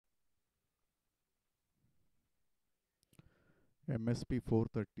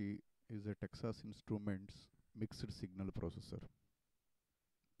MSP430 is a Texas Instruments mixed signal processor.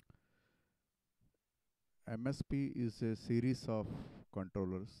 MSP is a series of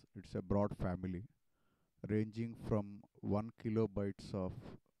controllers. It's a broad family ranging from 1 kilobytes of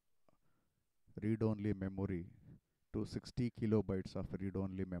read-only memory to 60 kilobytes of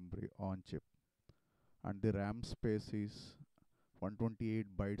read-only memory on chip. And the RAM space is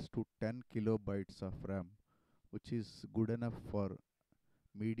 128 bytes to 10 kilobytes of RAM, which is good enough for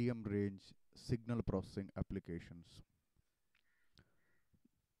medium range signal processing applications.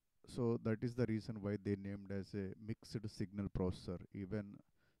 So that is the reason why they named as a mixed signal processor. Even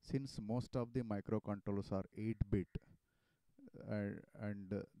since most of the microcontrollers are 8-bit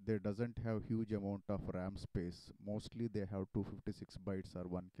and they doesn't have huge amount of RAM space. Mostly they have 256 bytes or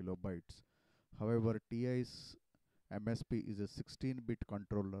 1 kilobytes. However, TI's MSP is a 16-bit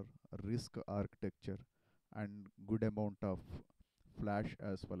controller, RISC architecture, and good amount of flash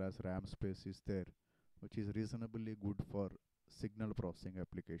as well as RAM space is there, which is reasonably good for signal processing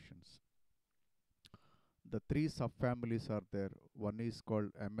applications. The three subfamilies are there. One is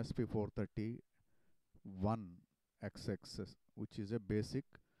called MSP430 1XX, which is a basic.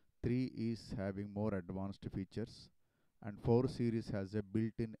 3 is having more advanced features, and 4 series has a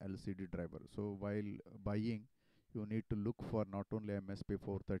built-in LCD driver. So while buying, you need to look for not only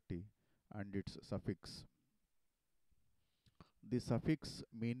MSP430 and its suffix. The suffix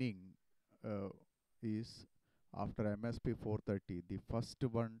meaning is after MSP430, the first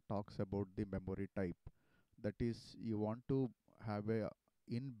one talks about the memory type. That is, you want to have a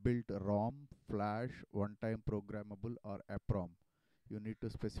inbuilt ROM, flash, one-time programmable, or EPROM. You need to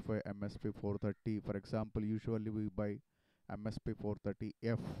specify MSP430. For example, usually we buy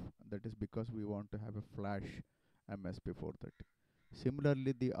MSP430F. That is because we want to have a flash MSP430.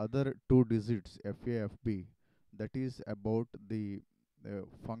 Similarly, the other two digits FAFB, that is about the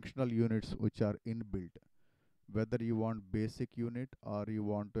functional units which are inbuilt. Whether you want basic unit or you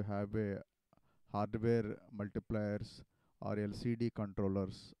want to have a hardware multipliers or LCD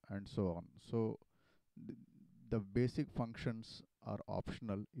controllers and so on. So the basic functions are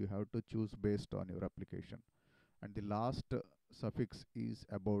optional. You have to choose based on your application. And the last suffix is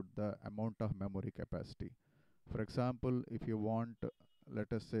about the amount of memory capacity. For example, if you want,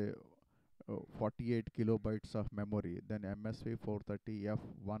 let us say, 48 kilobytes of memory, then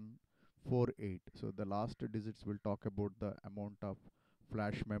MSP430F148. So the last digits will talk about the amount of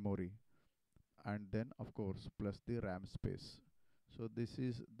flash memory, and then of course plus the RAM space. So this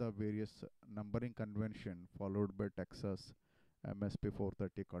is the various numbering convention followed by Texas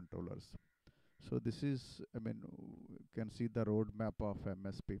MSP430 controllers. So this is, I mean, you can see the roadmap of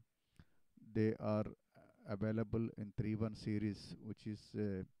MSP. They are available in 3.1 series, which is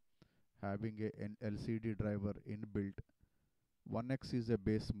having an LCD driver inbuilt. 1X is a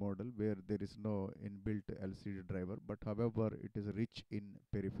base model where there is no inbuilt LCD driver, but however it is rich in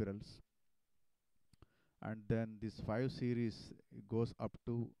peripherals. And then this 5 series goes up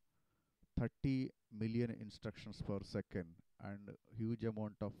to 30 million instructions per second and huge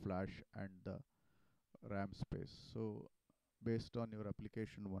amount of flash and the RAM space. So based on your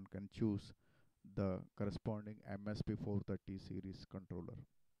application, one can choose the corresponding MSP430 series controller.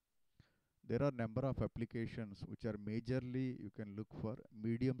 There are number of applications which are majorly you can look for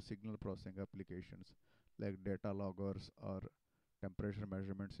medium signal processing applications like data loggers or temperature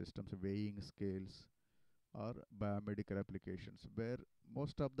measurement systems, weighing scales, or biomedical applications, where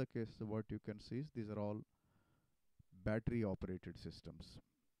most of the cases what you can see is these are all battery operated systems.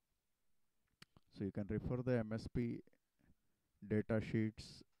 So you can refer the MSP data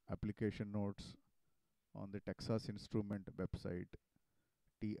sheets, application notes on the Texas Instrument website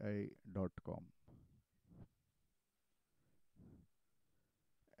ti.com.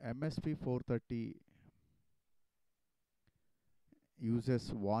 MSP430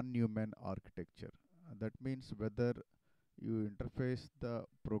 uses von Neumann architecture. That means whether you interface the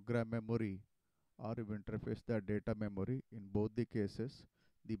program memory or you interface the data memory, in both the cases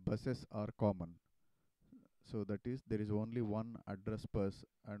the buses are common. So that is, there is only one address bus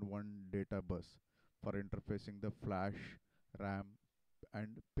and one data bus for interfacing the flash, RAM,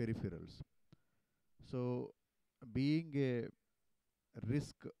 and peripherals. So being a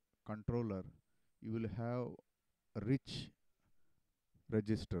RISC controller, you will have rich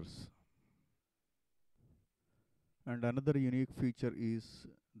registers. And another unique feature is,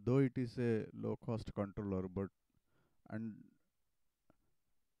 though it is a low cost controller but and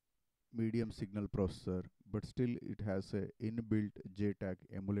medium signal processor, but still it has a inbuilt JTAG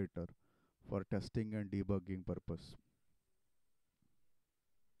emulator for testing and debugging purpose.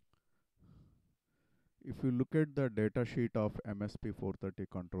 If you look at the data sheet of MSP430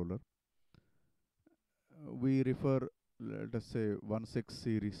 controller, we refer, let us say, 16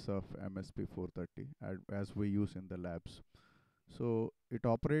 series of MSP430 as we use in the labs. So it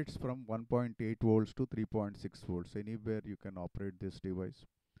operates from 1.8 volts to 3.6 volts. Anywhere you can operate this device.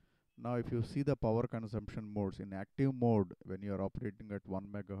 Now, if you see the power consumption modes, in active mode, when you are operating at 1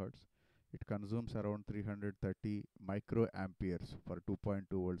 megahertz, it consumes around 330 microamperes for 2.2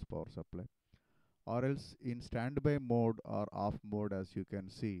 volts power supply. Or else in standby mode or off mode, as you can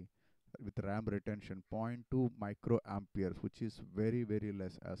see, with RAM retention, zero point 0.2 microamperes, which is very, very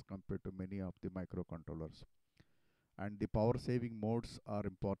less as compared to many of the microcontrollers. And the power saving modes are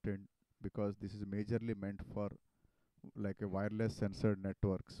important because this is majorly meant for like a wireless sensor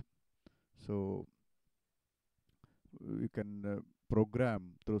networks. So you can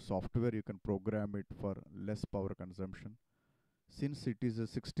program through software, you can program it for less power consumption. Since it is a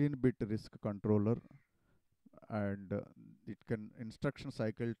 16-bit RISC controller, and it can instruction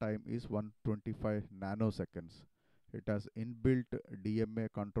cycle time is 125 nanoseconds. It has inbuilt DMA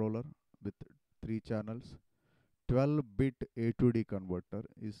controller with 3 channels. 12-bit A to D converter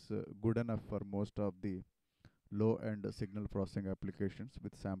is good enough for most of the low-end signal processing applications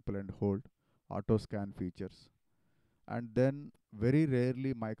with sample and hold, auto scan features. And then very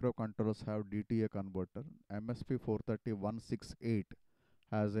rarely microcontrollers have DTA converter. MSP430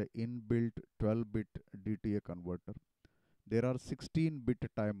 has a inbuilt 12-bit DTA converter. There are 16-bit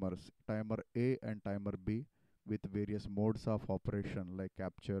timers, timer A and timer B, with various modes of operation like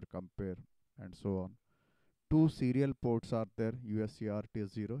capture, compare, and so on. Two serial ports are there,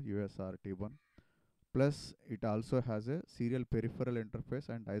 USART0, USRT1. Plus, it also has a serial peripheral interface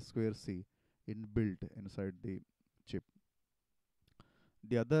and I2C inbuilt inside the chip.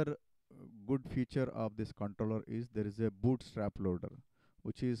 The other good feature of this controller is there is a bootstrap loader,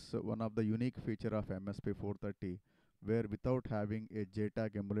 which is one of the unique feature of MSP430, where without having a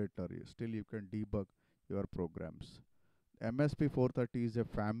JTAG emulator, still you can debug your programs. MSP430 is a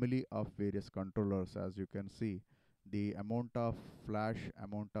family of various controllers. As you can see, the amount of flash,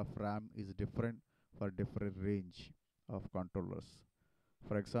 amount of RAM is different for different range of controllers.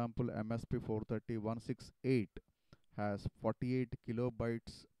 For example, MSP430 has 48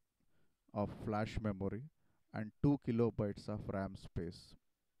 kilobytes of flash memory and 2 kilobytes of RAM space.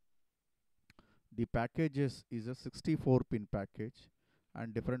 The packages is a 64-pin package,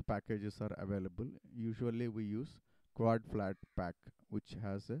 and different packages are available. Usually we use quad flat pack, which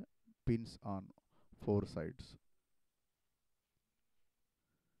has pins on 4 sides.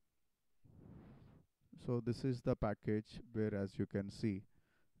 So this is the package where, as you can see,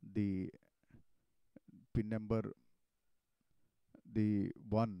 the pin number, the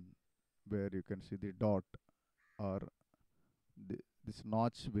one where you can see the dot, or this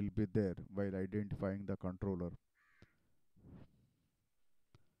notch will be there while identifying the controller.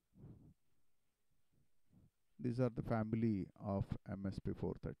 These are the family of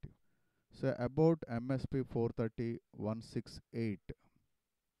MSP430. So about MSP430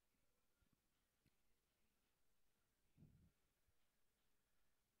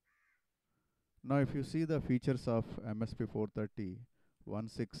 Now if you see the features of MSP430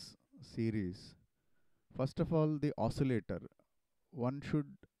 series, first of all, the oscillator. One should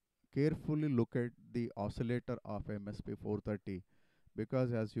carefully look at the oscillator of MSP430,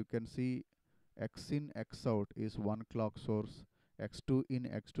 because as you can see, X in X out is one clock source, X2 in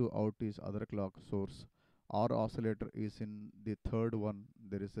X2 out is other clock source. Our oscillator is in the third one,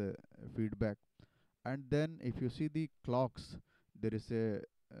 there is a feedback. And then if you see the clocks, there is a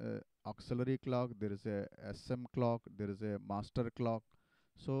auxiliary clock, there is a SM clock, there is a master clock.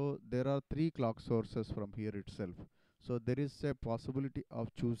 So there are 3 clock sources from here itself. So there is a possibility of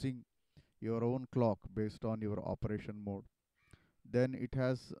choosing your own clock based on your operation mode. Then it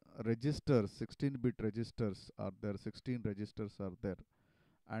has registers, 16-bit registers are there, 16 registers are there,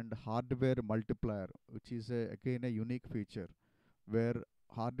 and hardware multiplier, which is again a unique feature, where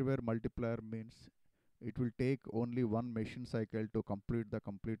hardware multiplier means it will take only one machine cycle to complete the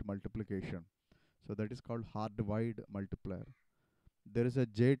complete multiplication. So that is called hardwired multiplier. There is a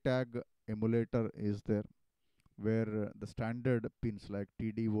JTAG emulator is there, where the standard pins like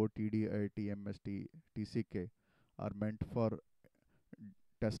TDO, TDI, TMS, TCK are meant for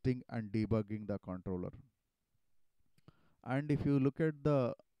testing and debugging the controller. And if you look at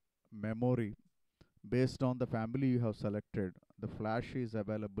the memory, based on the family you have selected, the flash is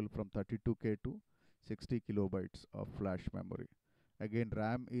available from 32K to 60 kilobytes of flash memory. Again,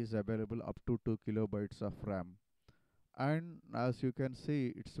 RAM is available up to 2 kilobytes of RAM. And as you can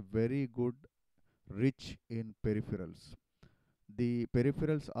see, it's very good, rich in peripherals. The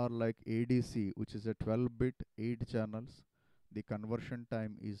peripherals are like ADC, which is a 12-bit 8 channels. The conversion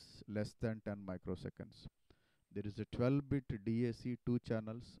time is less than 10 microseconds. There is a 12-bit DAC 2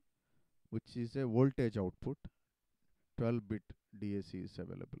 channels, which is a voltage output. 12-bit DAC is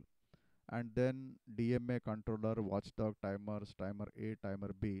available. And then DMA controller, watchdog timers, timer A,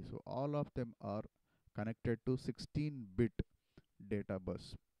 timer B. So all of them are connected to 16-bit data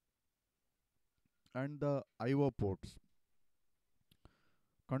bus. And the I/O ports.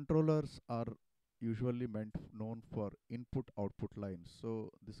 Controllers are usually known for input output lines.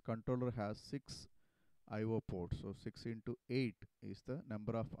 So this controller has 6 I/O ports. So 6 into 8 is the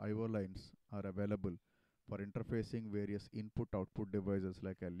number of I/O lines are available for interfacing various input output devices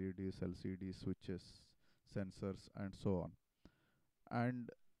like LEDs, LCDs, switches, sensors, and so on. And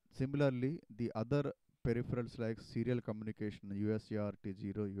similarly, the other peripherals like serial communication,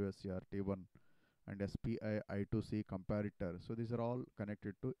 USART0, USART1, and SPI I2C comparator. So these are all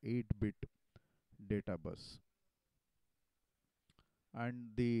connected to 8-bit data bus.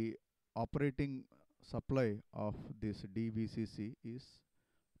 And the operating supply of this DVCC is,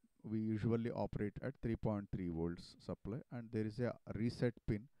 we usually operate at 3.3 volts supply, and there is a reset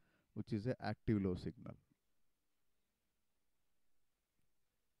pin which is a active low signal.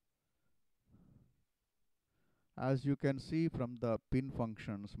 As you can see from the pin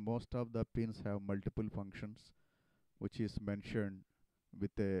functions, most of the pins have multiple functions, which is mentioned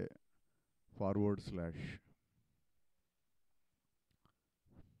with a forward slash.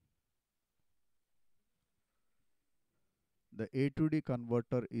 The A to D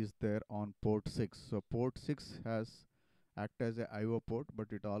converter is there on port 6. So port 6 has act as a I/O port, but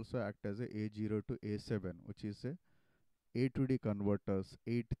it also act as a A0 to A7, which is a to D converters,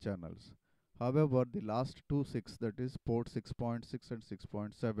 8 channels. However, the last two 6, that is port 6.6 and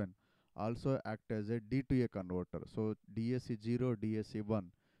 6.7, also act as a D to A converter. So DAC0, DAC1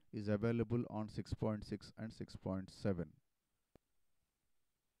 is available on 6.6 and 6.7.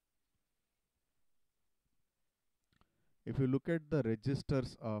 If you look at the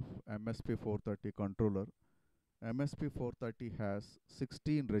registers of MSP430 controller, MSP430 has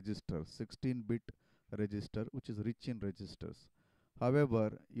 16 registers, 16-bit register, which is rich in registers.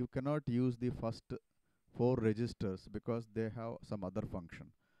 However, you cannot use the first 4 registers because they have some other function.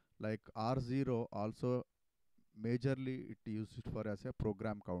 Like R0 also majorly it used for as a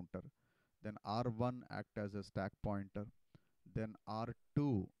program counter. Then R1 act as a stack pointer. Then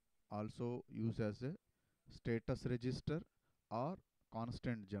R2 also use as a status register or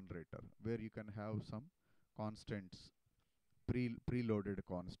constant generator, where you can have some constants, preloaded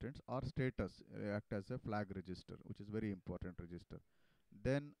constants, or status act as a flag register, which is very important register.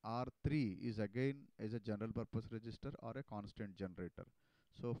 Then R3 is again as a general purpose register or a constant generator.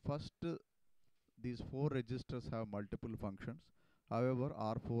 So first these 4 registers have multiple functions. However,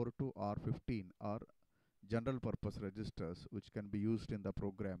 R4 to R15 are general purpose registers which can be used in the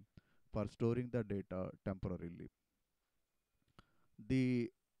program for storing the data temporarily. The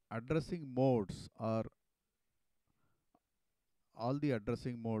addressing modes are all the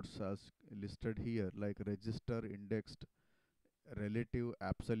addressing modes as listed here, like register, indexed, relative,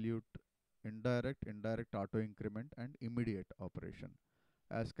 absolute, indirect auto increment, and immediate operation.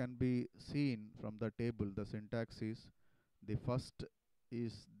 As can be seen from the table, the syntax is the first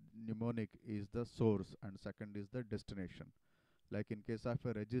is mnemonic is the source and second is the destination. Like in case of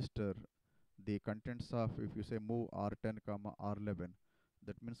a register, the contents of, if you say move R10 comma R11,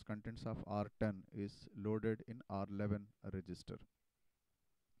 that means contents of R10 is loaded in R11 register,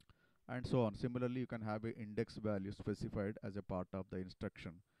 and so on. Similarly, you can have a index value specified as a part of the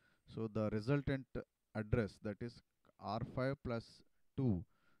instruction. So the resultant address, that is R5 plus 2.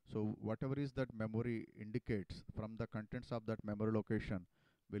 So whatever is that memory indicates from the contents of that memory location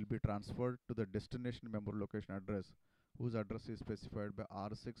will be transferred to the destination memory location address, whose address is specified by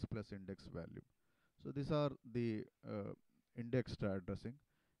R6 plus index value. So these are the indexed addressing.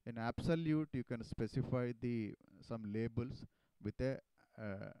 In absolute, you can specify the some labels with a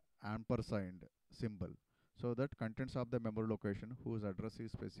ampersand symbol, so that contents of the memory location whose address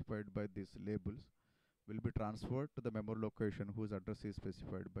is specified by these labels will be transferred to the memory location whose address is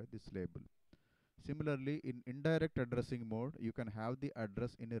specified by this label. Similarly, in indirect addressing mode, you can have the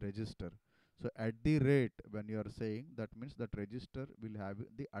address in a register. So at the rate, when you are saying, that means that register will have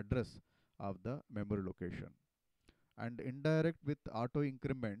the address of the memory location. And indirect with auto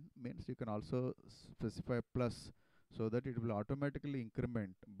increment means you can also specify plus, so that it will automatically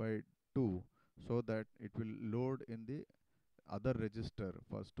increment by 2, so that it will load in the other register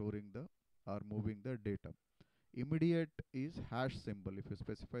for storing the or moving the data. Immediate is hash symbol. If you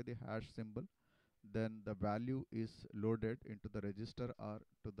specify the hash symbol, then the value is loaded into the register or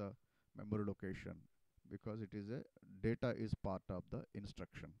to the memory location, because it is a data is part of the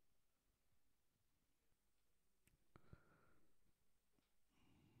instruction.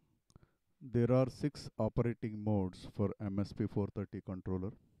 There are 6 operating modes for MSP430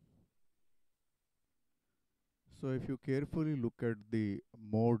 controller. So if you carefully look at the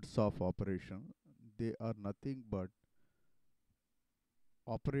modes of operation, they are nothing but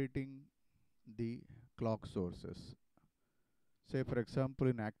operating the clock sources. Say for example,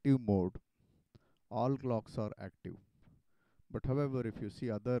 in active mode, all clocks are active. But however, if you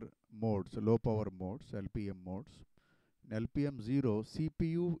see other modes, low power modes, LPM modes, in LPM 0,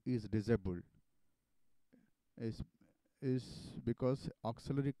 CPU is disabled. Is is because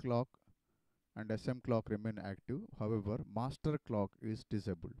auxiliary clock and SM clock remain active. However, master clock is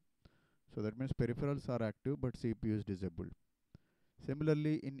disabled. So that means peripherals are active but CPU is disabled.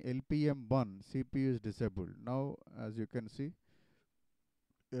 Similarly, in LPM1, CPU is disabled. Now, as you can see,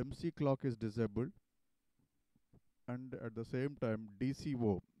 MC clock is disabled, and at the same time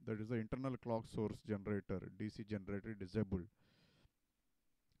DCO, that is the internal clock source generator, DC generator, disabled.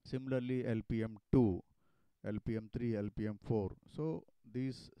 Similarly, LPM2, LPM3, LPM4. So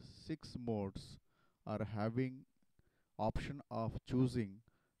these 6 modes are having option of choosing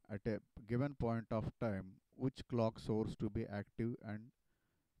at a given point of time which clock source to be active, and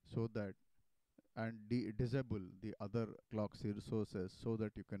so that and disable the other clock sources so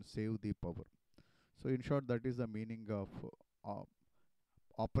that you can save the power. So in short, that is the meaning of uh,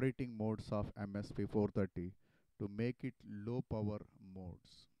 operating modes of MSP430 to make it low power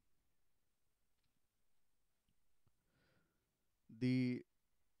modes. The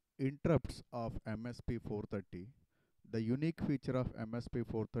interrupts of MSP430, the unique feature of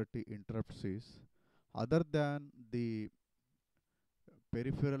MSP430 interrupts is, other than the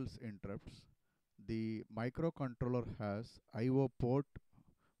peripherals interrupts, the microcontroller has IO port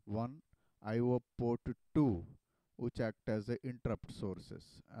 1, IO port 2, which act as the interrupt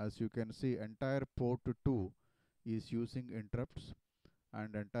sources. As you can see, entire port 2 is using interrupts,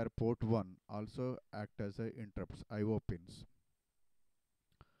 and entire port 1 also act as a interrupts, IO pins.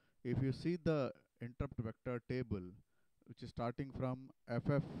 If you see the interrupt vector table, which is starting from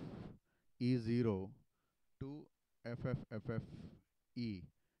FFE0 to FFFFE,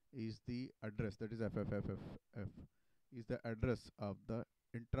 is the address, that is FFFFF, is the address of the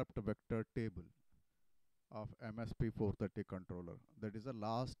interrupt vector table of MSP430 controller. That is the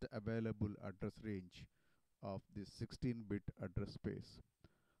last available address range of this 16-bit address space.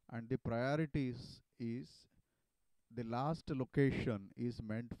 And the priorities is the last location is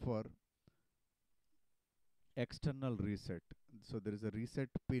meant for external reset. So there is a reset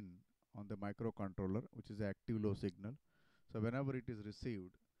pin on the microcontroller, which is active low signal. So whenever it is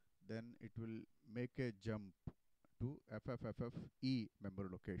received, then it will make a jump to FFFFE memory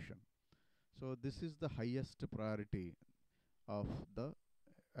location. So this is the highest priority of the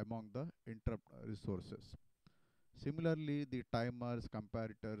among the interrupt resources. Similarly, the timers,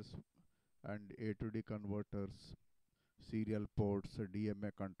 comparators, and A to D converters, serial ports,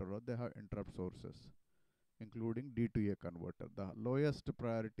 DMA controller, they have interrupt sources, including D to A converter. The lowest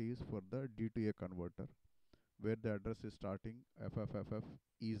priority is for the D to A converter, where the address is starting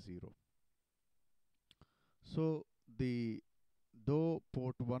FFFFE0. So the though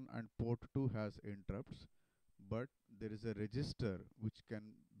port 1 and port 2 has interrupts, but there is a register which can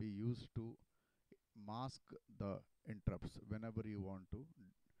be used to mask the interrupts whenever you want to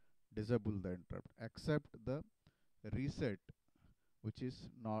disable the interrupt, except the reset, which is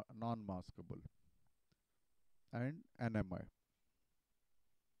non-maskable, and NMI.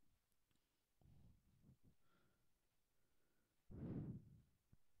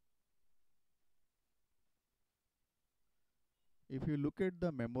 If you look at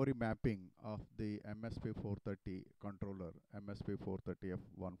the memory mapping of the MSP430 controller,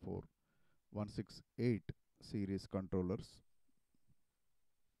 MSP430F14168 series controllers,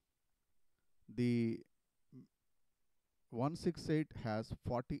 the 168 has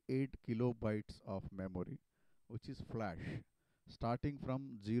 48 kilobytes of memory, which is flash, starting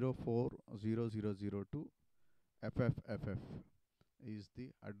from 040000 to FFFF is the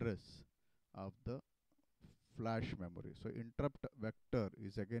address of the flash memory. So interrupt vector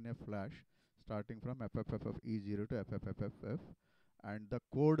is again a flash starting from FFFFE0 to FFFFF, and the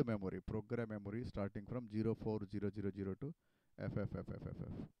code memory, program memory, starting from 040000 to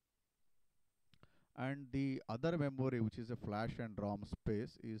FFFFF. And the other memory, which is a flash and ROM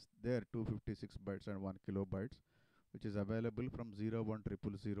space, is there 256 bytes and 1 kilobytes, which is available from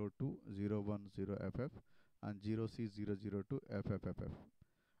 01000 to 010FF and 0C00 to FFFF.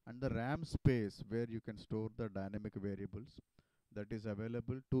 And the RAM space where you can store the dynamic variables, that is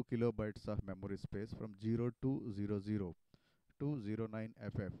available 2 kilobytes of memory space from 0 to 00 to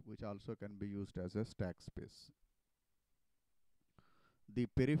 09FF, which also can be used as a stack space. The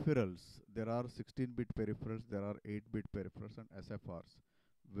peripherals, there are 16-bit peripherals, there are 8-bit peripherals and SFRs,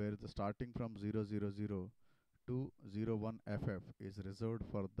 where the starting from 000 to 01FF is reserved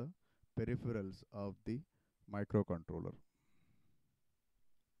for the peripherals of the microcontroller.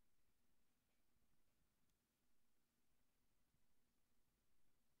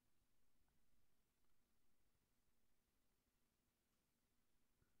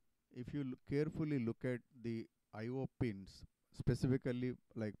 If you carefully look at the I/O pins, specifically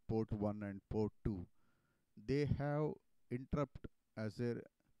like port 1 and port 2, they have interrupt as a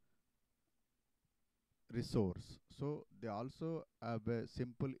resource. So they also have a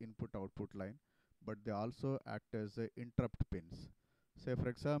simple input output line, but they also act as a interrupt pins. Say for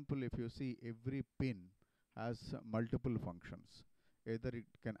example, if you see, every pin has multiple functions. Either it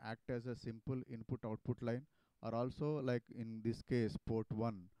can act as a simple input output line, or also like in this case port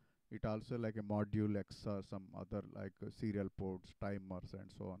 1, it also like a module X or some other like serial ports, timers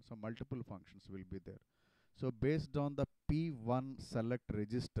and so on. So multiple functions will be there. So based on the P1 select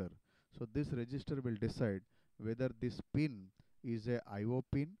register, so this register will decide whether this pin is a IO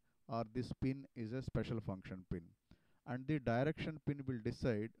pin or this pin is a special function pin. And the direction pin will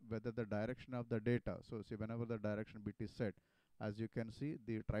decide whether the direction of the data. So see, whenever the direction bit is set, as you can see,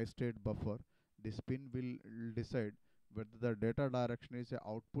 the tri-state buffer, this pin will decide whether the data direction is a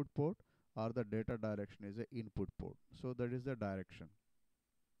output port or the data direction is a input port. So that is the direction.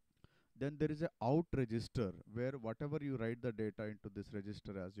 Then there is a out register where whatever you write the data into this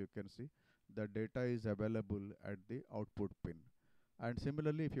register, as you can see, the data is available at the output pin. And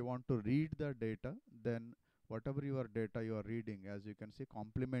similarly, if you want to read the data, then whatever your data you are reading, as you can see,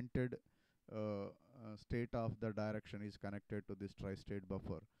 complemented state of the direction is connected to this tri-state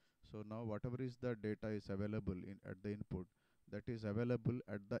buffer. So now whatever is the data is available in at the input, that is available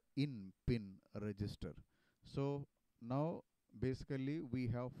at the in pin register. So now basically we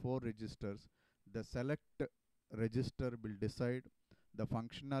have four registers. The select register will decide the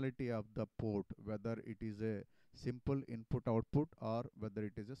functionality of the port, whether it is a simple input output or whether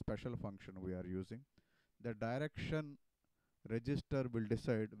it is a special function we are using. The direction register will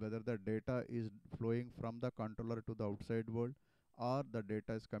decide whether the data is flowing from the controller to the outside world or the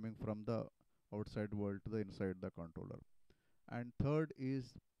data is coming from the outside world to the inside the controller. And third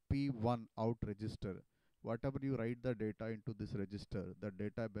is P1 out register. Whatever you write the data into this register, the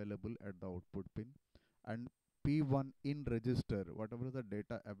data available at the output pin. And P1 in register, whatever the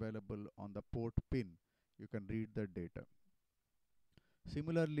data available on the port pin, you can read the data.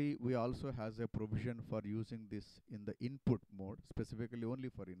 Similarly, we also has a provision for using this in the input mode, specifically only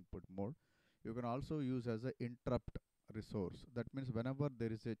for input mode. You can also use as a interrupt resource. That means whenever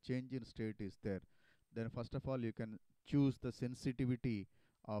there is a change in state is there, then first of all you can choose the sensitivity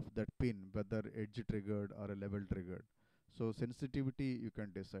of that pin, whether edge triggered or a level triggered. So sensitivity you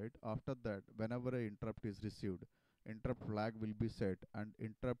can decide. After that, whenever a interrupt is received, interrupt flag will be set and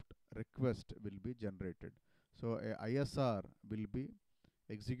interrupt request will be generated. So a ISR will be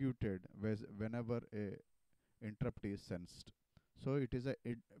executed whenever a interrupt is sensed. So it is a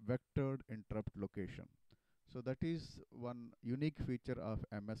vectored interrupt location. So that is one unique feature of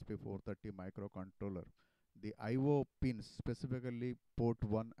MSP430 microcontroller. The I/O pins, specifically port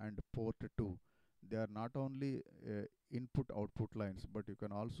 1 and port 2, they are not only input output lines, but you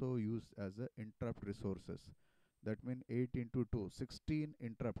can also use as a interrupt resources. That means 8 into 2, 16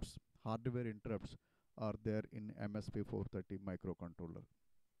 interrupts, hardware interrupts are there in MSP430 microcontroller.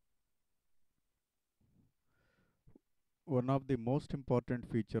 One of the most important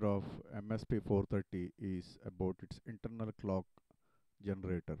feature of MSP430 is about its internal clock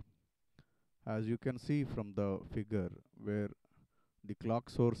generator. As you can see from the figure, where the clock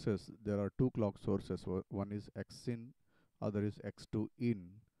sources, there are two clock sources. One is X in, other is X2 in,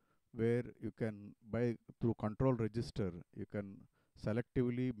 where you can, by through control register, you can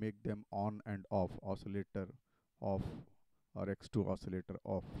selectively make them on and off, oscillator off or X2 oscillator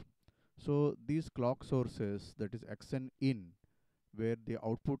off. So these clock sources, that is Xn in, where the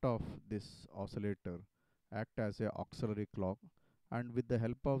output of this oscillator act as a auxiliary clock, and with the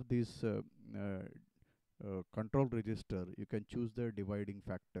help of this control register, you can choose the dividing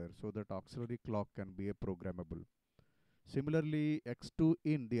factor so that auxiliary clock can be a programmable. Similarly, X2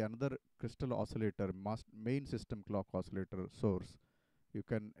 in, the another crystal oscillator, main system clock oscillator source, you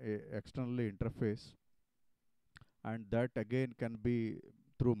can externally interface, and that again can be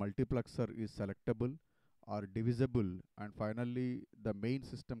through multiplexer is selectable, are divisible, and finally the main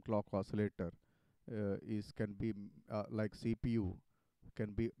system clock oscillator is can be like CPU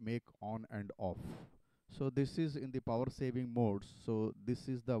can be make on and off. So this is in the power saving modes. So this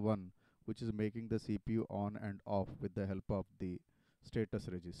is the one which is making the CPU on and off with the help of the status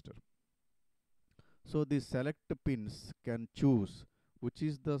register. So the select pins can choose which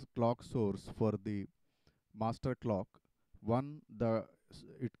is the clock source for the master clock. One,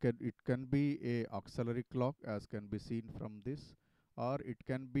 it can be a auxiliary clock as can be seen from this, or it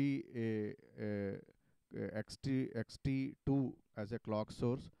can be a xt2 as a clock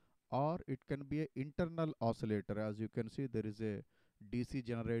source, or it can be a internal oscillator. As you can see, there is a DC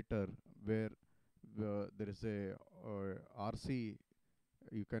generator where there is a RC.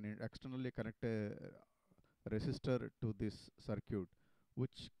 You can externally connect a resistor to this circuit,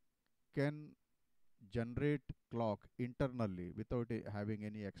 which can generate clock internally without having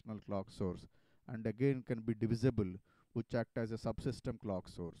any external clock source, and again can be divisible, which act as a subsystem clock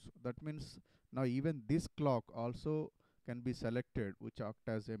source. That means now even this clock also can be selected, which act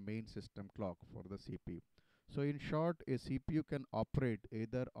as a main system clock for the CPU. So in short, a CPU can operate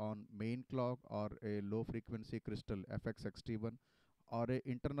either on main clock or a low frequency crystal FXXT1, or a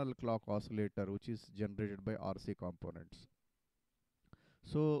internal clock oscillator which is generated by RC components.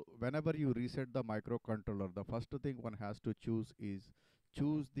 So whenever you reset the microcontroller, the first thing one has to choose is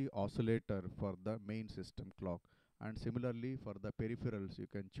choose the oscillator for the main system clock. And similarly for the peripherals, you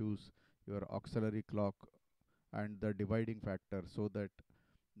can choose your auxiliary clock and the dividing factor, so that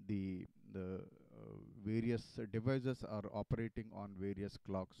the various devices are operating on various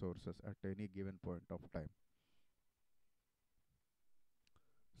clock sources at any given point of time.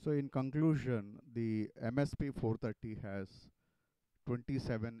 So in conclusion, the MSP430 has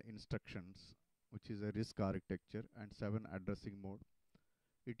 27 instructions, which is a RISC architecture, and 7 addressing mode.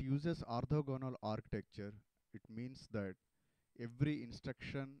 It uses orthogonal architecture. It means that every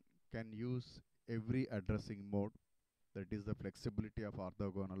instruction can use every addressing mode. That is the flexibility of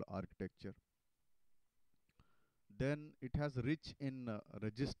orthogonal architecture. Then it has rich in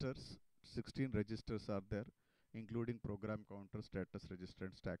registers. 16 registers are there, including program counter, status register,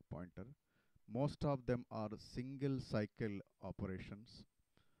 and stack pointer. Most of them are single cycle operations,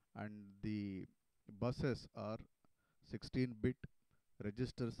 and the buses are 16-bit,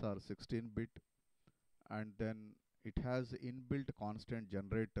 registers are 16-bit, and then it has inbuilt constant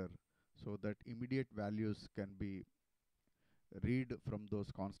generator, so that immediate values can be read from those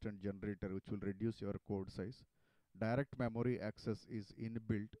constant generator, which will reduce your code size. Direct memory access is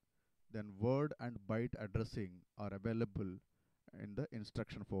inbuilt. Then word and byte addressing are available in the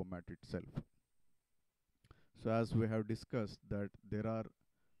instruction format itself. So as we have discussed that there are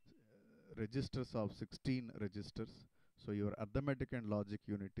registers of 16 registers. So your arithmetic and logic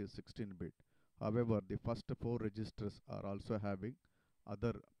unit is 16-bit. However, the first 4 registers are also having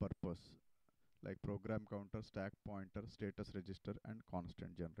other purpose, like program counter, stack pointer, status register, and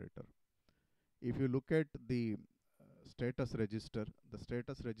constant generator. If you look at the status register,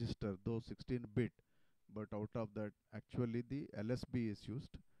 though 16-bit, but out of that actually the LSB is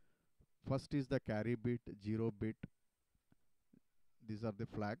used. First is the carry bit, 0 bit. These are the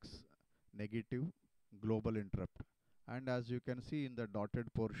flags, negative, global interrupt. And as you can see in the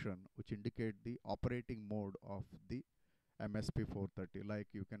dotted portion, which indicate the operating mode of the MSP430, like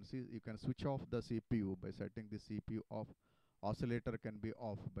you can see, you can switch off the CPU by setting the CPU off. Oscillator can be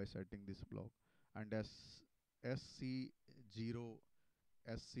off by setting this block. And SC0,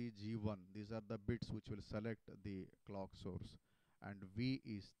 SCG1, these are the bits which will select the clock source, and V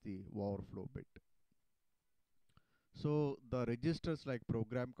is the overflow bit. So the registers like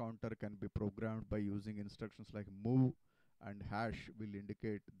program counter can be programmed by using instructions like move and hash will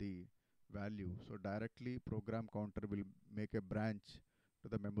indicate the value. So directly program counter will make a branch to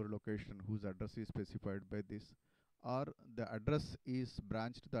the memory location whose address is specified by this, or the address is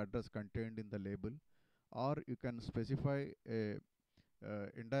branched to the address contained in the label, or you can specify a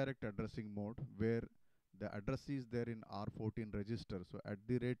indirect addressing mode where the address is there in R14 register. So at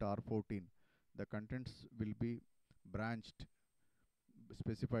the rate R14, the contents will be branched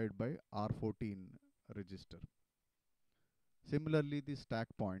specified by R14 register. Similarly, the stack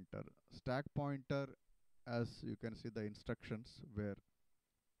pointer. Stack pointer, as you can see the instructions where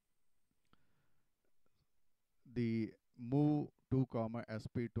the move 2 comma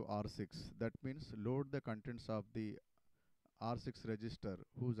SP to R6, that means load the contents of the R6 register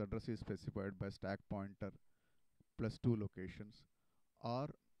whose address is specified by stack pointer plus 2 locations, or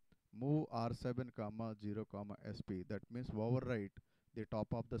move R7 comma 0 comma SP, that means overwrite the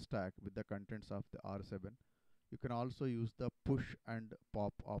top of the stack with the contents of the R7. You can also use the push and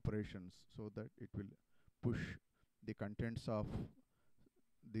pop operations so that it will push the contents of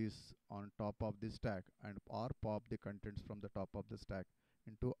this on top of the stack and or pop the contents from the top of the stack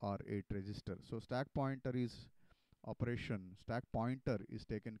into R8 register. So stack pointer is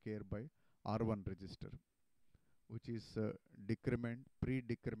taken care by R1 register, which is decrement,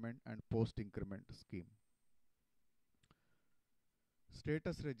 pre-decrement and post-increment scheme.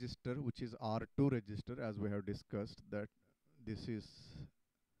 Status register, which is R2 register, as we have discussed, that this is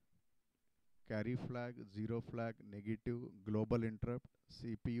carry flag, zero flag, negative, global interrupt,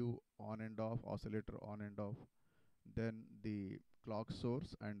 CPU on and off, oscillator on and off, then the clock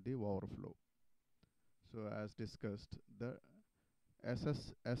source and the overflow. So as discussed, the SC0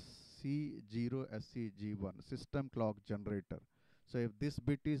 SCG1 system clock generator. So if this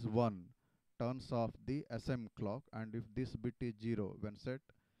bit is 1, turns off the SM clock, and if this bit is 0, when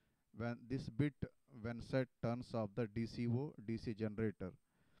this bit when set turns off the DCO DC generator.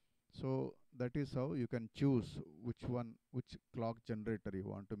 So that is how you can choose which clock generator you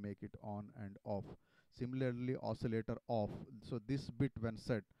want to make it on and off. Similarly, oscillator off. So this bit when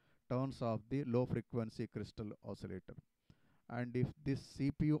set turns off the low frequency crystal oscillator. And if this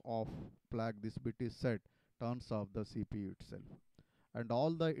CPU off flag, this bit is set, turns off the CPU itself. And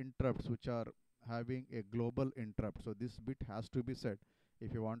all the interrupts which are having a global interrupt, so this bit has to be set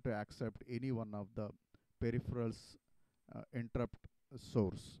if you want to accept any one of the peripherals interrupt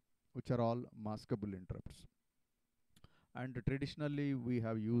source, which are all maskable interrupts. And traditionally we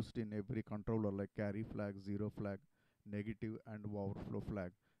have used in every controller like carry flag, zero flag, negative and overflow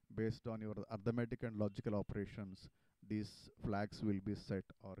flag. Based on your arithmetic and logical operations, these flags will be set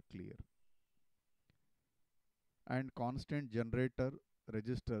or clear. And constant generator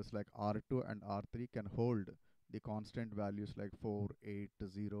registers like R2 and R3 can hold the constant values like 4, 8,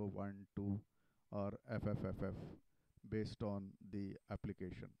 0, 1, 2 or FFFF based on the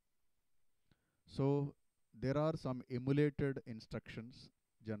application. So there are some emulated instructions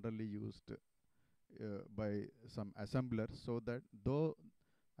generally used by some assemblers, so that though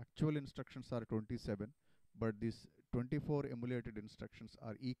actual instructions are 27, but these 24 emulated instructions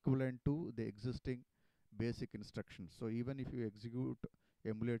are equivalent to the existing basic instructions. So even if you execute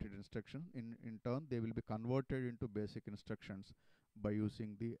emulated instruction, in turn they will be converted into basic instructions by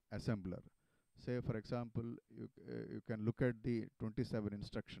using the assembler. Say for example, you can look at the 27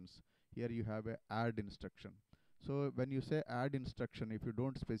 instructions. Here you have a add instruction. So when you say add instruction, if you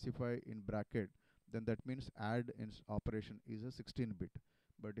don't specify in bracket, then that means add operation is a 16-bit.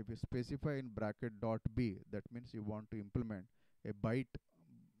 But if you specify in bracket dot b, that means you want to implement a byte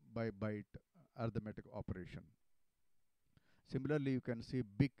by byte arithmetic operation. Similarly, you can see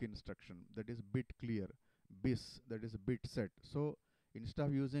BIC instruction, that is bit clear, BIS, that is bit set. So instead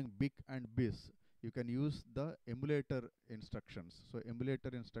of using BIC and BIS, you can use the emulator instructions. So emulator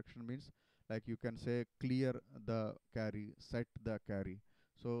instruction means like you can say clear the carry, set the carry.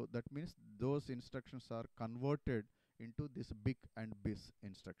 So that means those instructions are converted into this BIC and BIS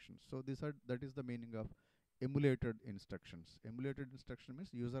instructions. So that is the meaning of emulated instructions. Emulated instruction means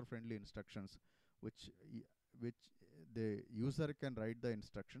user-friendly instructions, which the user can write the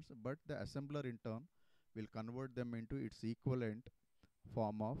instructions, but the assembler in turn will convert them into its equivalent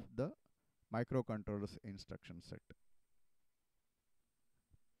form of the microcontroller's instruction set.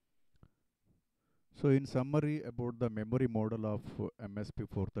 So in summary about the memory model of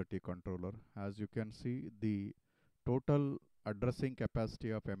MSP430 controller, as you can see, the total addressing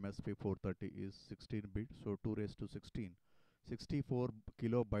capacity of MSP430 is 16 bits, so 2 raised to 16, 64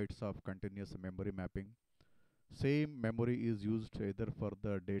 kilobytes of continuous memory mapping. Same memory is used either for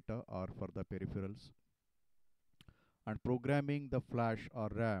the data or for the peripherals. And programming the flash or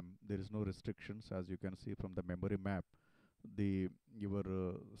RAM, there is no restrictions, as you can see from the memory map.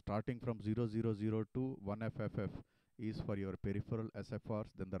 Your starting from 0000 to 1FFF is for your peripheral SFRs,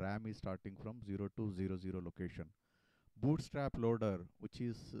 then the RAM is starting from 0 to 00 location. Bootstrap loader, which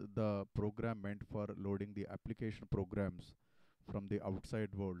is the program meant for loading the application programs from the outside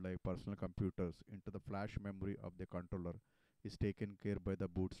world like personal computers into the flash memory of the controller, is taken care by the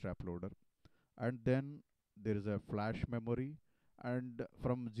bootstrap loader. And then there is a flash memory, and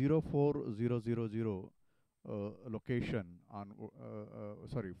from 04000 location on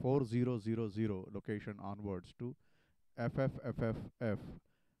 4000 location onwards to FFFFF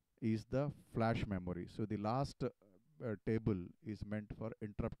is the flash memory. So the last table is meant for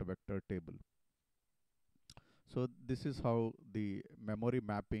interrupt vector table. So this is how the memory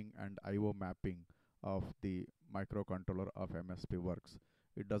mapping and IO mapping of the microcontroller of MSP works.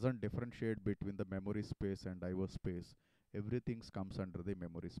 It doesn't differentiate between the memory space and IO space. Everything comes under the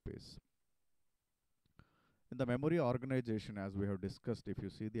memory space. In the memory organization, as we have discussed, if you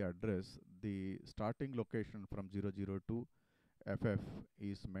see the address, the starting location from 002 FF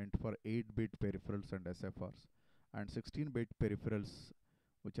is meant for 8-bit peripherals and SFRs, and 16-bit peripherals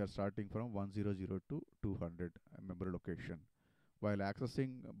which are starting from 1002 to 200 memory location. While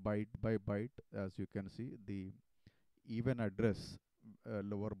accessing byte by byte, as you can see, the even address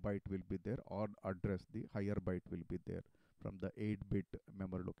lower byte will be there, or address the higher byte will be there from the 8-bit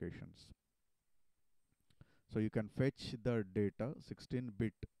memory locations. So you can fetch the data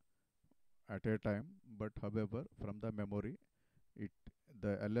 16-bit at a time, but however from the memory, it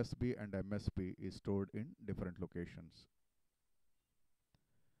the LSB and MSB is stored in different locations.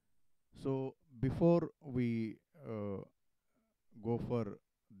 So before we go for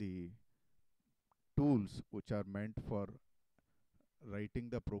the tools which are meant for writing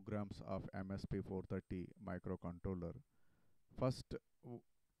the programs of MSP430 microcontroller, first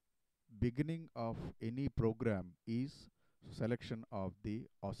beginning of any program is selection of the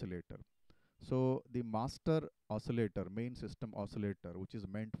oscillator. So the master oscillator, main system oscillator, which is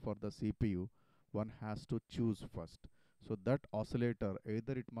meant for the CPU, one has to choose first. So that oscillator,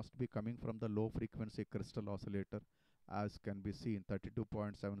 either it must be coming from the low frequency crystal oscillator, as can be seen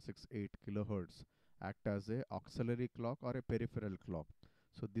 32.768 kilohertz, act as a auxiliary clock or a peripheral clock.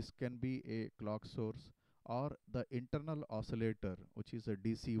 So this can be a clock source, or the internal oscillator, which is a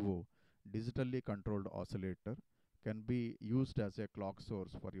DCO, digitally controlled oscillator, can be used as a clock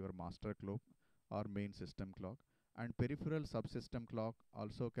source for your master clock or main system clock, and peripheral subsystem clock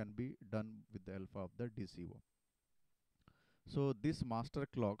also can be done with the help of the DCO. So this master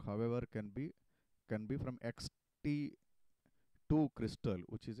clock, however, can be from XT2 crystal,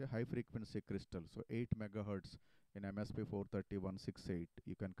 which is a high frequency crystal. So 8 megahertz in MSP430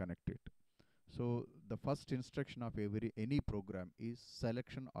 you can connect it. So the first instruction of any program is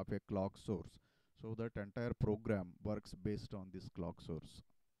selection of a clock source, so that entire program works based on this clock source.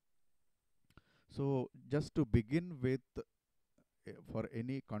 So just to begin with, for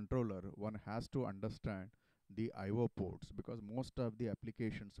any controller, one has to understand the I/O ports, because most of the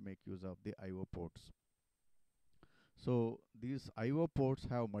applications make use of the I/O ports. So these I/O ports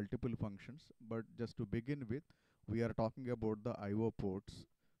have multiple functions, but just to begin with, we are talking about the I/O ports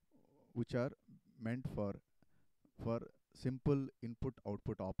which are meant for simple input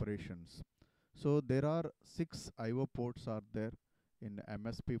output operations. So there are 6 I/O ports are there in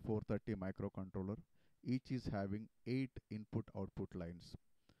MSP430 microcontroller. Each is having 8 input output lines.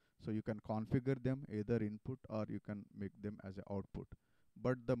 So you can configure them either input, or you can make them as a output.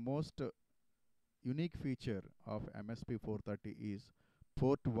 But the most unique feature of MSP430 is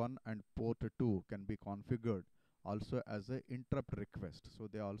port 1 and port 2 can be configured also as a interrupt request. So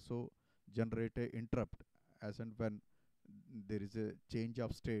they also generate a interrupt as and when there is a change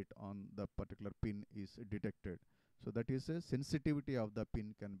of state on the particular pin is detected. So that is a sensitivity of the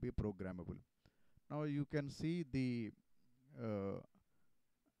pin can be programmable. Now you can see the uh,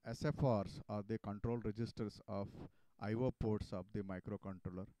 SFRs are the control registers of I/O ports of the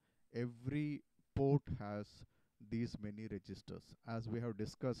microcontroller. Every port has these many registers. As we have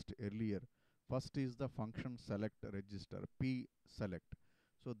discussed earlier, first is the function select register, P select.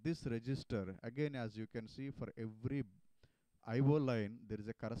 So this register, again, as you can see, for every I/O line there is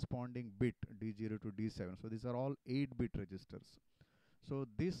a corresponding bit D0 to D7. So these are all 8-bit registers. So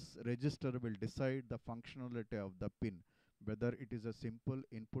this register will decide the functionality of the pin, whether it is a simple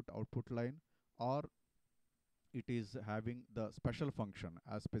input output line, or it is having the special function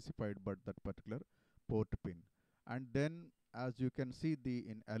as specified by that particular port pin. And then, as you can see, the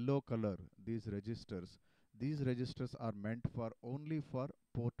in yellow color, these registers are meant for only for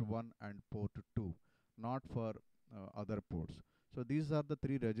port 1 and port 2, not for other ports. So these are the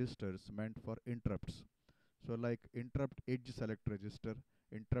 3 registers meant for interrupts. So like interrupt edge select register,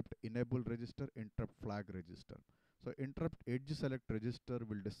 interrupt enable register, interrupt flag register. So interrupt edge select register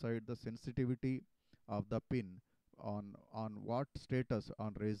will decide the sensitivity of the pin on what status,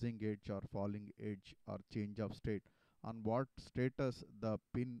 on raising edge or falling edge or change of state, on what status the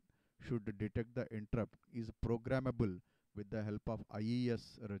pin should detect the interrupt is programmable with the help of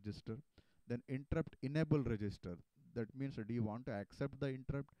IES register. Then interrupt enable register, that means, do you want to accept the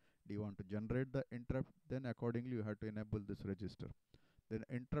interrupt, do you want to generate the interrupt, then accordingly you have to enable this register. Then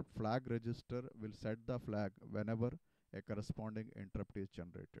interrupt flag register will set the flag whenever a corresponding interrupt is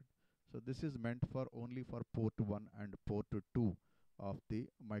generated. So this is meant for only for port 1 and port 2 of the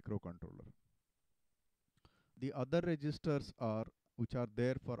microcontroller. The other registers are which are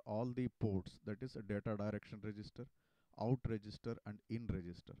there for all the ports, that is a data direction register, out register and in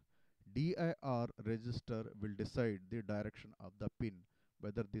register. DIR register will decide the direction of the pin,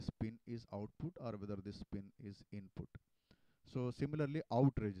 whether this pin is output or whether this pin is input. So similarly,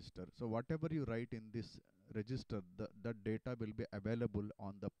 out register. So whatever you write in this register, the data will be available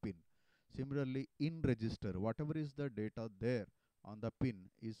on the pin. Similarly, in register, whatever is the data there on the pin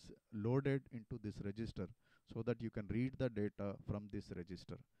is loaded into this register so that you can read the data from this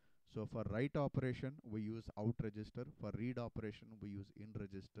register. So for write operation, we use out register. For read operation, we use in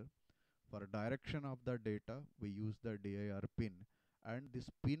register. For direction of the data, we use the dir pin, and this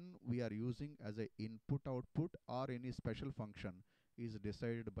pin we are using as a input output or any special function is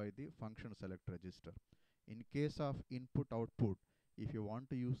decided by the function select register. In case of input output, if you want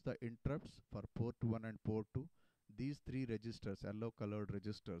to use the interrupts for port 1 and port 2, these three registers, yellow colored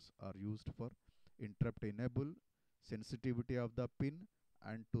registers, are used for interrupt enable, sensitivity of the pin,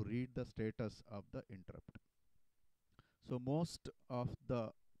 and to read the status of the interrupt. So most of the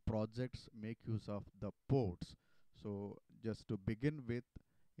projects make use of the ports. So just to begin with,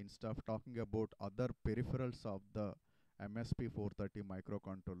 instead of talking about other peripherals of the MSP430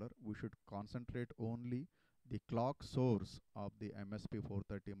 microcontroller, we should concentrate only the clock source of the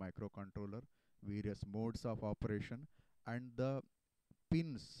MSP430 microcontroller, various modes of operation, and the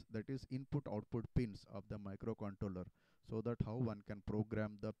pins, that is input output pins of the microcontroller, so that how one can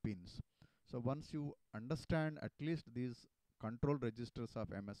program the pins. So once you understand at least these control registers of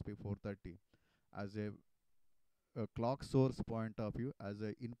MSP430 as a clock source point of view, as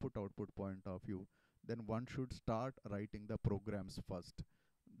a input output point of view, then one should start writing the programs first.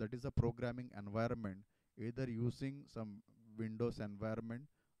 That is a programming environment, either using some Windows environment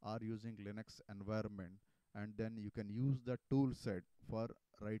or using Linux environment, and then you can use the tool set for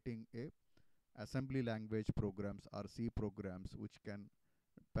writing a assembly language programs or C programs which can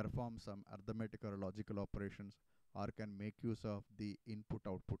perform some arithmetic or logical operations or can make use of the input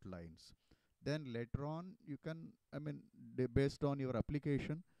output lines. Then later on you can, based on your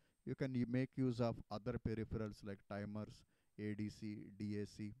application, you can make use of other peripherals like timers, ADC,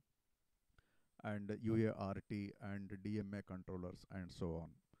 DAC, and UART and DMA controllers and so on.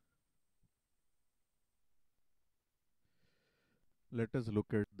 Let us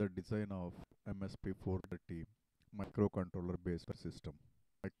look at the design of MSP430 microcontroller based system.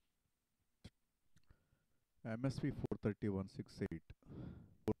 MSP430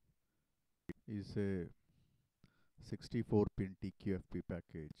 is a 64-pin TQFP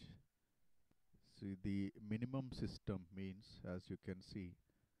package. See, the minimum system means, as you can see,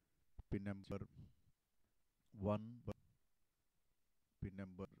 pin number 1, pin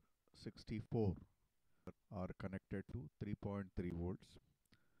number 64 are connected to 3.3 volts,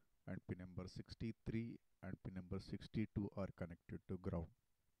 and pin number 63 and pin number 62 are connected to ground.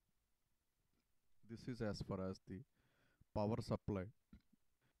 This is as far as the power supply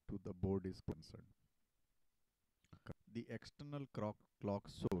to the board is concerned. The external clock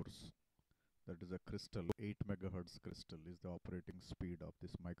source, that is a crystal, 8 megahertz crystal, is the operating speed of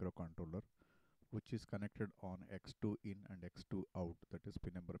this microcontroller, which is connected on X2 in and X2 out, that is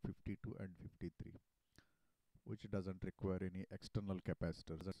pin number 52 and 53, which doesn't require any external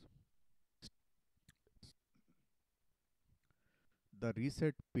capacitors. The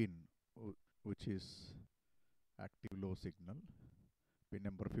reset pin, which is active low signal, pin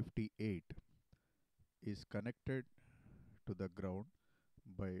number 58, is connected to the ground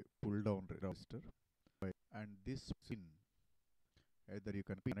by pull down resistor, and this pin, either you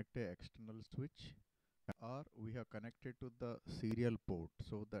can connect a external switch or we have connected to the serial port,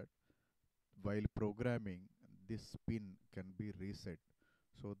 so that while programming this pin can be reset,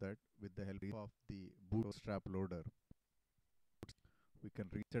 so that with the help of the bootstrap loader we can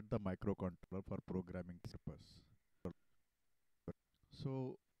reset the microcontroller for programming purpose.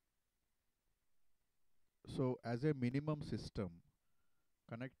 So as a minimum system,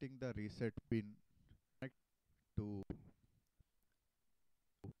 connecting the reset pin to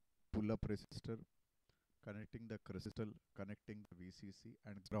pull up resistor, connecting the crystal, connecting the VCC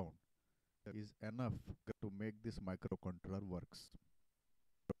and ground is enough to make this microcontroller works.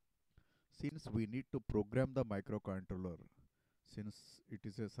 Since we need to program the microcontroller, since it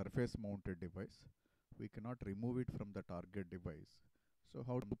is a surface mounted device, we cannot remove it from the target device. So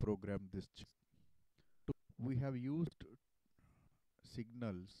how to program this chip? We have used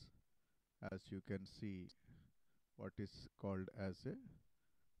signals, as you can see, what is called as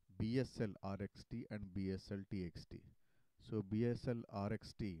a BSL RXT and BSL TXT. So BSL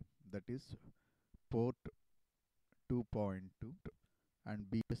RXT, that is port 2.2, and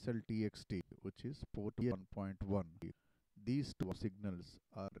BSL TXT, which is port 1.1. These two signals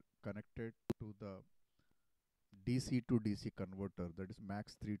are connected to the DC to DC converter, that is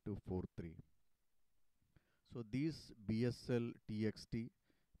MAX 3243. So these BSL TXT,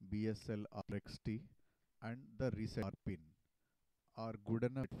 BSL RXT and the reset R pin are good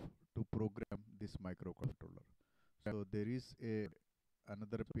enough to program this microcontroller. So there is a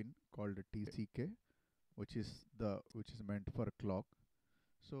another pin called TCK, which is meant for clock.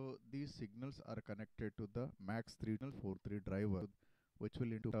 So these signals are connected to the MAX3043 driver, which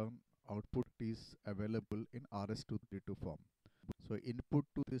will in turn output is available in RS232 form. So input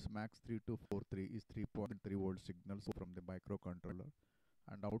to this MAX3243 is 3.3 volt signals from the microcontroller,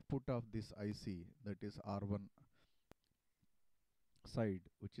 and output of this IC, that is R1 side,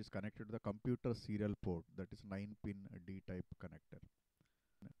 which is connected to the computer serial port, that is 9 pin D type connector.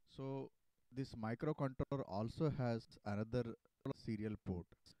 So this microcontroller also has another serial port,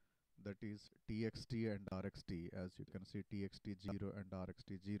 that is TXT and RXT. As you can see, TXT0 and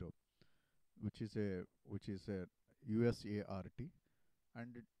RXT0, which is a USART,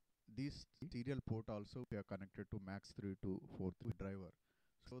 and this serial port also we are connected to MAX3243 driver,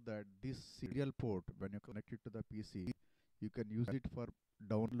 so that this serial port, when you connect it to the PC, you can use it for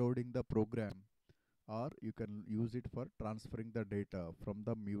downloading the program, or you can use it for transferring the data from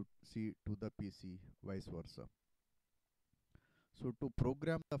the mute C to the PC, vice versa. So to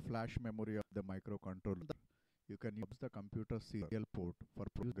program the flash memory of the microcontroller, you can use the computer serial port for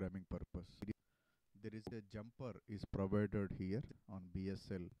programming purpose. There is a jumper is provided here on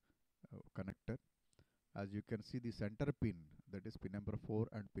BSL connector. As you can see, the center pin, that is pin number 4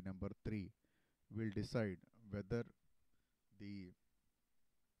 and pin number 3, will decide whether the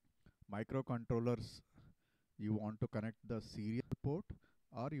microcontrollers you want to connect the serial port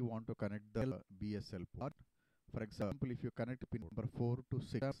or you want to connect the BSL port. For example, if you connect pin number 4 to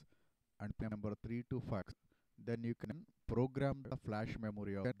 6 and pin number 3 to 5, then you can program the flash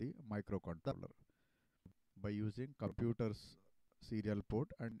memory of the microcontroller by using computer's serial port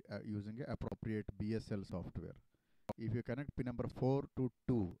and using a appropriate BSL software. If you connect pin number 4 to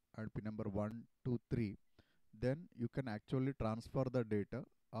 2 and pin number 1 to 3, then you can actually transfer the data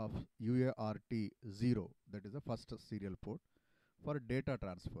of UART 0, that is the first serial port, for data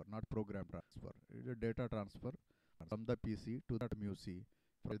transfer, not program transfer. It is a data transfer from the PC to that MUSI,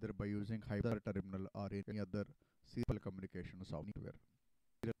 either by using hyperterminal or any other serial communication software.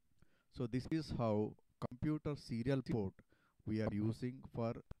 So this is how computer serial port we are using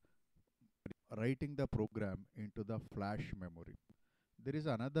for writing the program into the flash memory. There is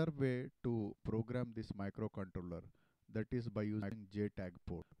another way to program this microcontroller, that is by using JTAG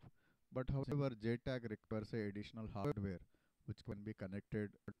port. But however, JTAG requires a additional hardware which can be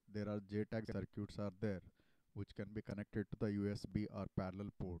connected. There are JTAG circuits are there which can be connected to the USB or parallel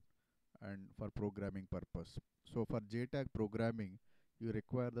port and for programming purpose. So for JTAG programming, you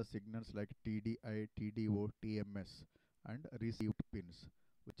require the signals like TDI, TDO, TMS and received pins,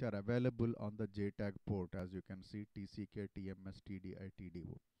 which are available on the JTAG port. As you can see, TCK, TMS, TDI,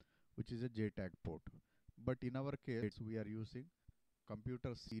 TDO, which is a JTAG port. But in our case, we are using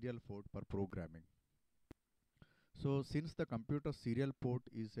computer serial port for programming. So since the computer serial port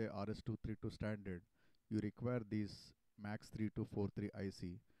is a RS232 standard, you require these MAX3243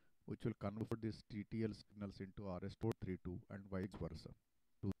 IC, which will convert these TTL signals into RS232 and vice versa.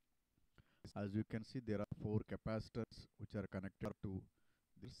 As you can see, there are 4 capacitors which are connected to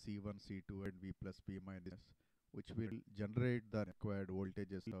this C1, C2 and V plus P minus, which will generate the required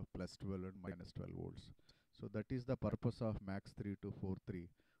voltages of plus 12 and minus 12 volts. So that is the purpose of MAX3243,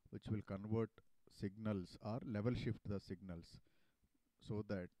 which will convert signals or level shift the signals so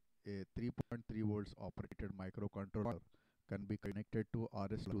that a 3.3 volts operated microcontroller can be connected to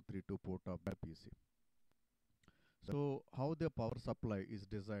RS232 port of the PC. So how the power supply is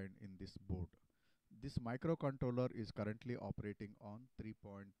designed in this board? This microcontroller is currently operating on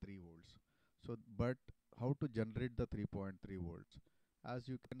 3.3 volts. So, but how to generate the 3.3 volts? As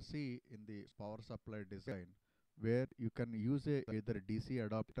you can see in the power supply design, where you can use either DC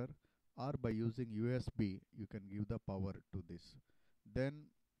adapter or by using USB, you can give the power to this. Then,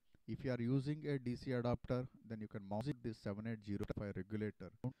 if you are using a DC adapter, then you can mount this 7805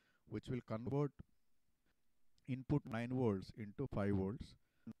 regulator, which will convert input 9 volts into 5 volts,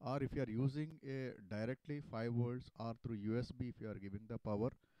 or if you are using a directly 5 volts or through USB, if you are giving the power,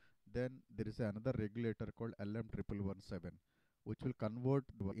 then there is another regulator called LM1117, which will convert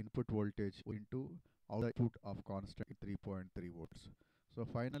the input voltage into output of constant 3.3 volts. So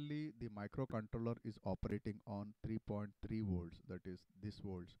finally the microcontroller is operating on 3.3 volts, that is this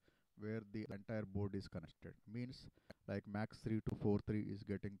volts, where the entire board is connected. Means like MAX3243 is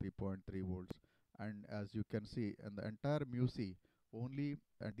getting 3.3 volts, and as you can see, and the entire MUSI only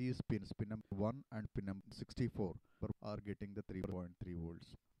at these pins, pin number 1 and pin number 64, are getting the 3.3 volts.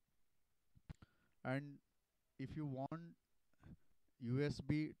 And if you want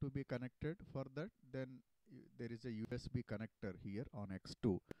USB to be connected for that, then there is a USB connector here on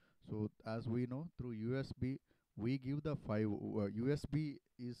X2. So as we know, through USB we give the 5 USB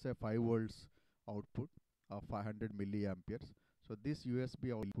is a 5 volts output of 500 milliamperes. So this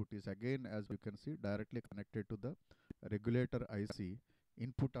USB output is again, as you can see, directly connected to the regulator IC,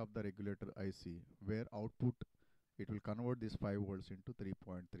 input of the regulator IC, where output it will convert this 5 volts into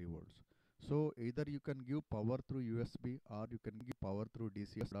 3.3 volts. So either you can give power through USB or you can give power through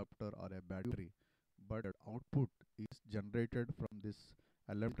DC adapter or a battery, but output is generated from this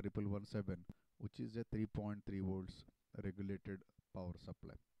LM1117, which is a 3.3 volts regulated power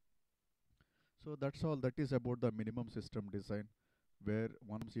supply. So that's all. That is about the minimum system design, where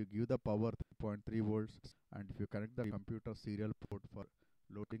once you give the power 3.3 volts, and if you connect the computer serial port for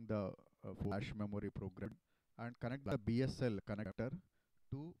loading the flash memory program, and connect the BSL connector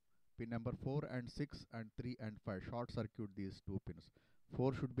to pin number 4 and 6 and 3 and 5, short circuit these two pins.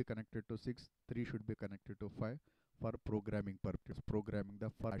 4 should be connected to 6, 3 should be connected to 5 for programming purpose, programming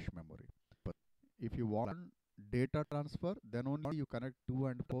the flash memory. But if you want data transfer, then only you connect 2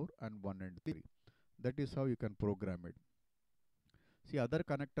 and 4 and 1 and 3. That is how you can program it. See, other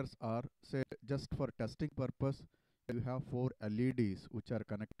connectors are, say, just for testing purpose, you have 4 LEDs which are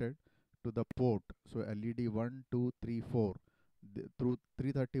connected to the port. So LED 1, 2, 3, 4 through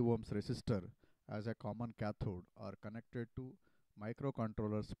 330 ohms resistor as a common cathode are connected to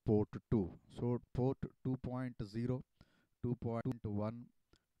microcontrollers port 2. So port 2.0, 2.1,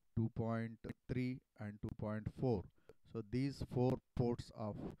 2.3 and 2.4. So these 4 ports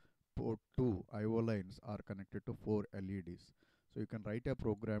of port 2 IO lines are connected to 4 LEDs. So you can write a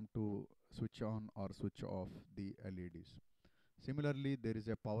program to switch on or switch off the LEDs. Similarly, there is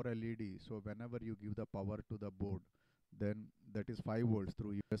a power LED. So whenever you give the power to the board, then that is 5 volts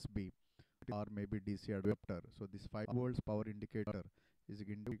through USB or maybe DC adapter. So this 5 volts power indicator is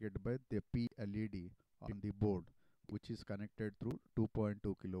indicated by the P LED on the board, which is connected through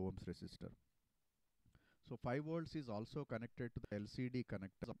 2.2 kilo ohms resistor. So 5 volts is also connected to the LCD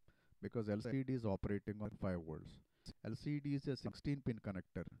connector because LCD is operating on 5 volts. LCD is a 16 pin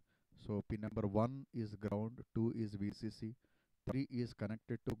connector. So pin number 1 is ground, 2 is VCC, 3 is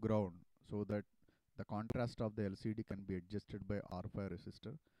connected to ground, so that the contrast of the LCD can be adjusted by R5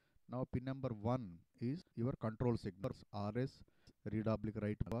 resistor. Now pin number 1 is your control signals. RS, read oblique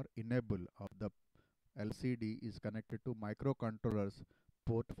write bar, enable of the LCD is connected to microcontrollers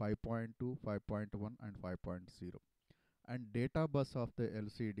port 5.2, 5.1 and 5.0. And data bus of the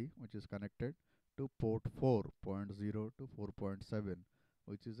LCD, which is connected to port 4.0 to 4.7,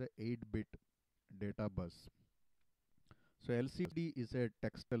 which is a 8-bit data bus. So LCD is a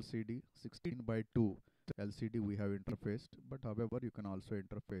text LCD, 16 by 2 LCD we have interfaced, but however you can also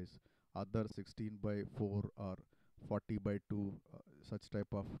interface other 16 by 4 or 40 by 2 such type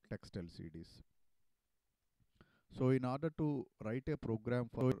of text LCDs. So in order to write a program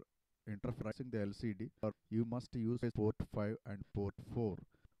for interfacing the LCD, you must use port 5 and port 4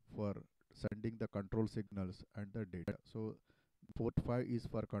 for sending the control signals and the data. So port 5 is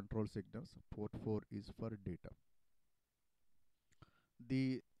for control signals, port 4 is for data.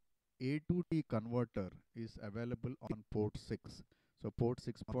 The A to T converter is available on port 6. So port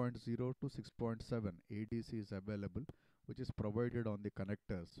 6.0 to 6.7 ADC is available, which is provided on the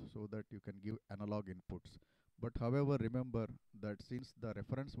connectors so that you can give analog inputs. But however, remember that since the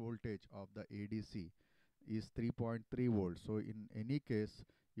reference voltage of the ADC is 3.3 volts, so in any case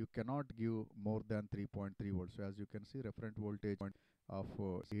you cannot give more than 3.3 volts. So as you can see, reference voltage of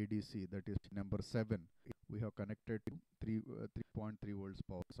ADC, that is number 7, we have connected to 3.3 volts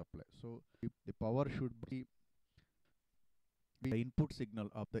power supply. So the power should be the input signal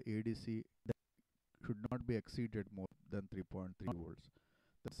of the ADC that should not be exceeded more than 3.3 volts.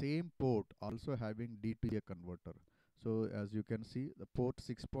 The same port also having D2A converter. So as you can see, the port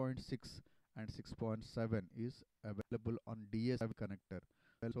 6.6 and 6.7 is available on DSV connector,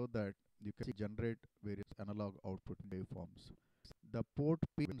 so that you can generate various analog output waveforms. The port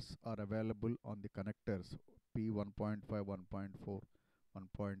pins are available on the connectors P1.5, 1.4,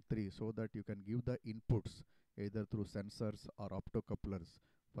 1.3, so that you can give the inputs either through sensors or optocouplers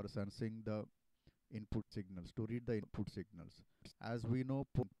for sensing the input signals, to read the input signals. As we know,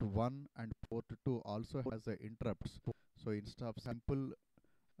 port 1 and port 2 also has the interrupts. So instead of simple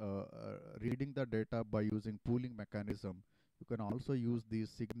reading the data by using pooling mechanism, you can also use these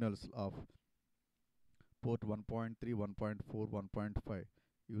signals of port 1.3, 1.4, 1.5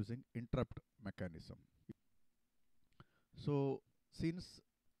 using interrupt mechanism. So since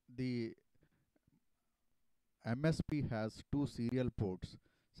the MSP has 2 serial ports,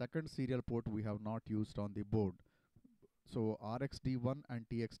 Second serial port we have not used on the board. So RxD1 and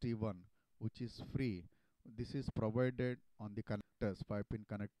TXT1, which is free, this is provided on the connectors, 5-pin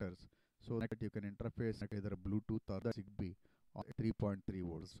connectors, so that you can interface either Bluetooth or the Zigbee or 3.3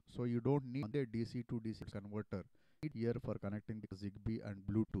 volts. So you don't need a DC to DC converter here for connecting the Zigbee and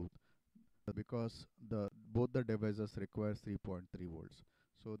Bluetooth, because both the devices requires 3.3 volts.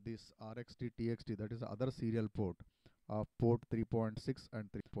 So this RxD TXT, that is the other serial port of port 3.6 and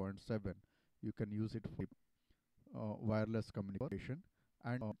 3.7, you can use it for wireless communication.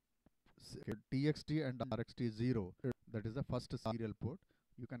 And TXT and RxT0, that is the first serial port,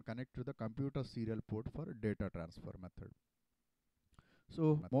 you can connect to the computer serial port for data transfer method.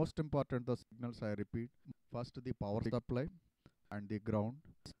 So most important the signals, I repeat: first the power supply and the ground,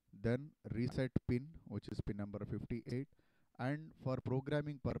 then reset pin, which is pin number 58, and for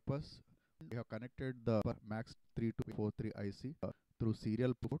programming purpose we have connected the MAX3243 IC through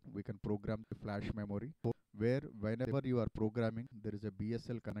serial port. We can program the flash memory, where whenever you are programming there is a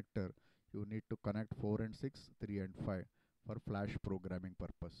BSL connector, you need to connect 4 and 6, 3 and 5 for flash programming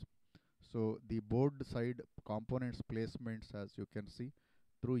purpose. So the board side components placements, as you can see,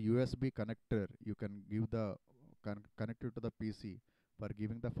 through USB connector you can give the connected to the PC for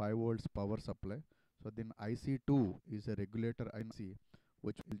giving the 5 volts power supply. So then IC2 is a regulator IC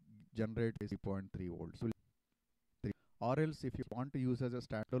which will generate 3.3 volts. Or else if you want to use as a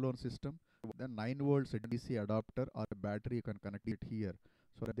standalone system, then 9 volts DC adapter or a battery you can connect it here.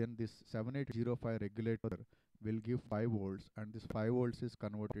 So then this 7805 regulator will give 5 volts, and this 5 volts is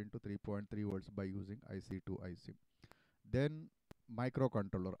converted into 3.3 volts by using IC to IC. Then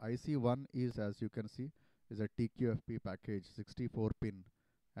microcontroller IC1 is, as you can see, is a TQFP package 64 pin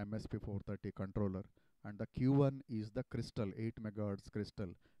MSP430 controller, and the Q1 is the crystal 8 MHz crystal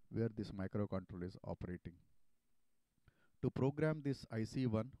where this microcontroller is operating. To program this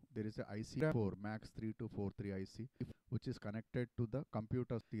IC1, there is a IC4 MAX3243 IC which is connected to the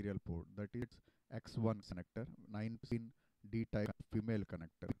computer serial port, that is X1 connector, 9-pin D-type female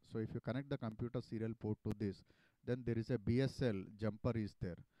connector. So if you connect the computer serial port to this, then there is a BSL jumper is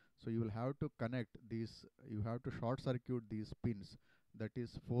there. So you will have to connect these, you have to short circuit these pins, that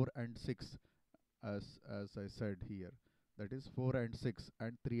is 4 and 6, as I said here, that is 4 and 6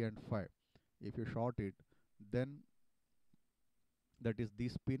 and 3 and 5. If you short it, then that is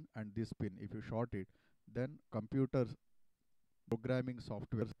this pin and this pin. If you short it, then computer programming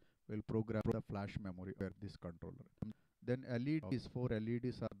software will program the flash memory where this controller. Then LEDs, 4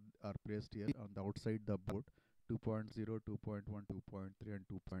 LEDs are placed here on the outside the board: 2.0, 2.1, 2.3 and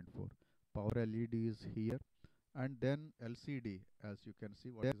 2.4. Power LED is here, and then LCD, as you can see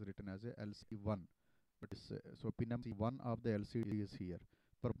what is written as a LCD1. So pin number 1 of the LCD is here.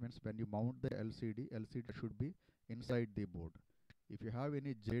 Means when you mount the LCD should be inside the board. If you have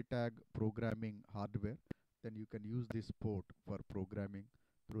any JTAG programming hardware, then you can use this port for programming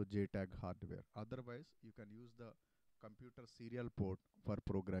through JTAG hardware. Otherwise, you can use the computer serial port for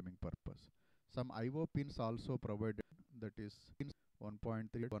programming purpose. Some I/O pins also provided, that is pins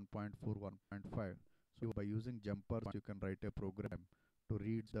 1.3, 1.4, 1.5. So by using jumpers, you can write a program to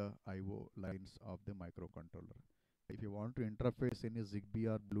read the I/O lines of the microcontroller. If you want to interface any Zigbee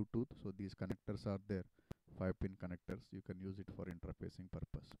or Bluetooth, so these connectors are there, 5-pin connectors, you can use it for interfacing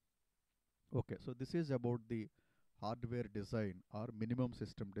purpose. Okay, so this is about the hardware design or minimum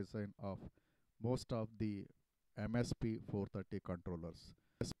system design of most of the MSP430 controllers.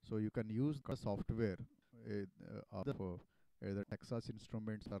 So you can use the software of either Texas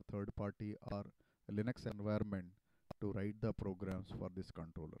Instruments or third party or Linux environment to write the programs for this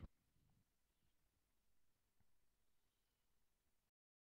controller.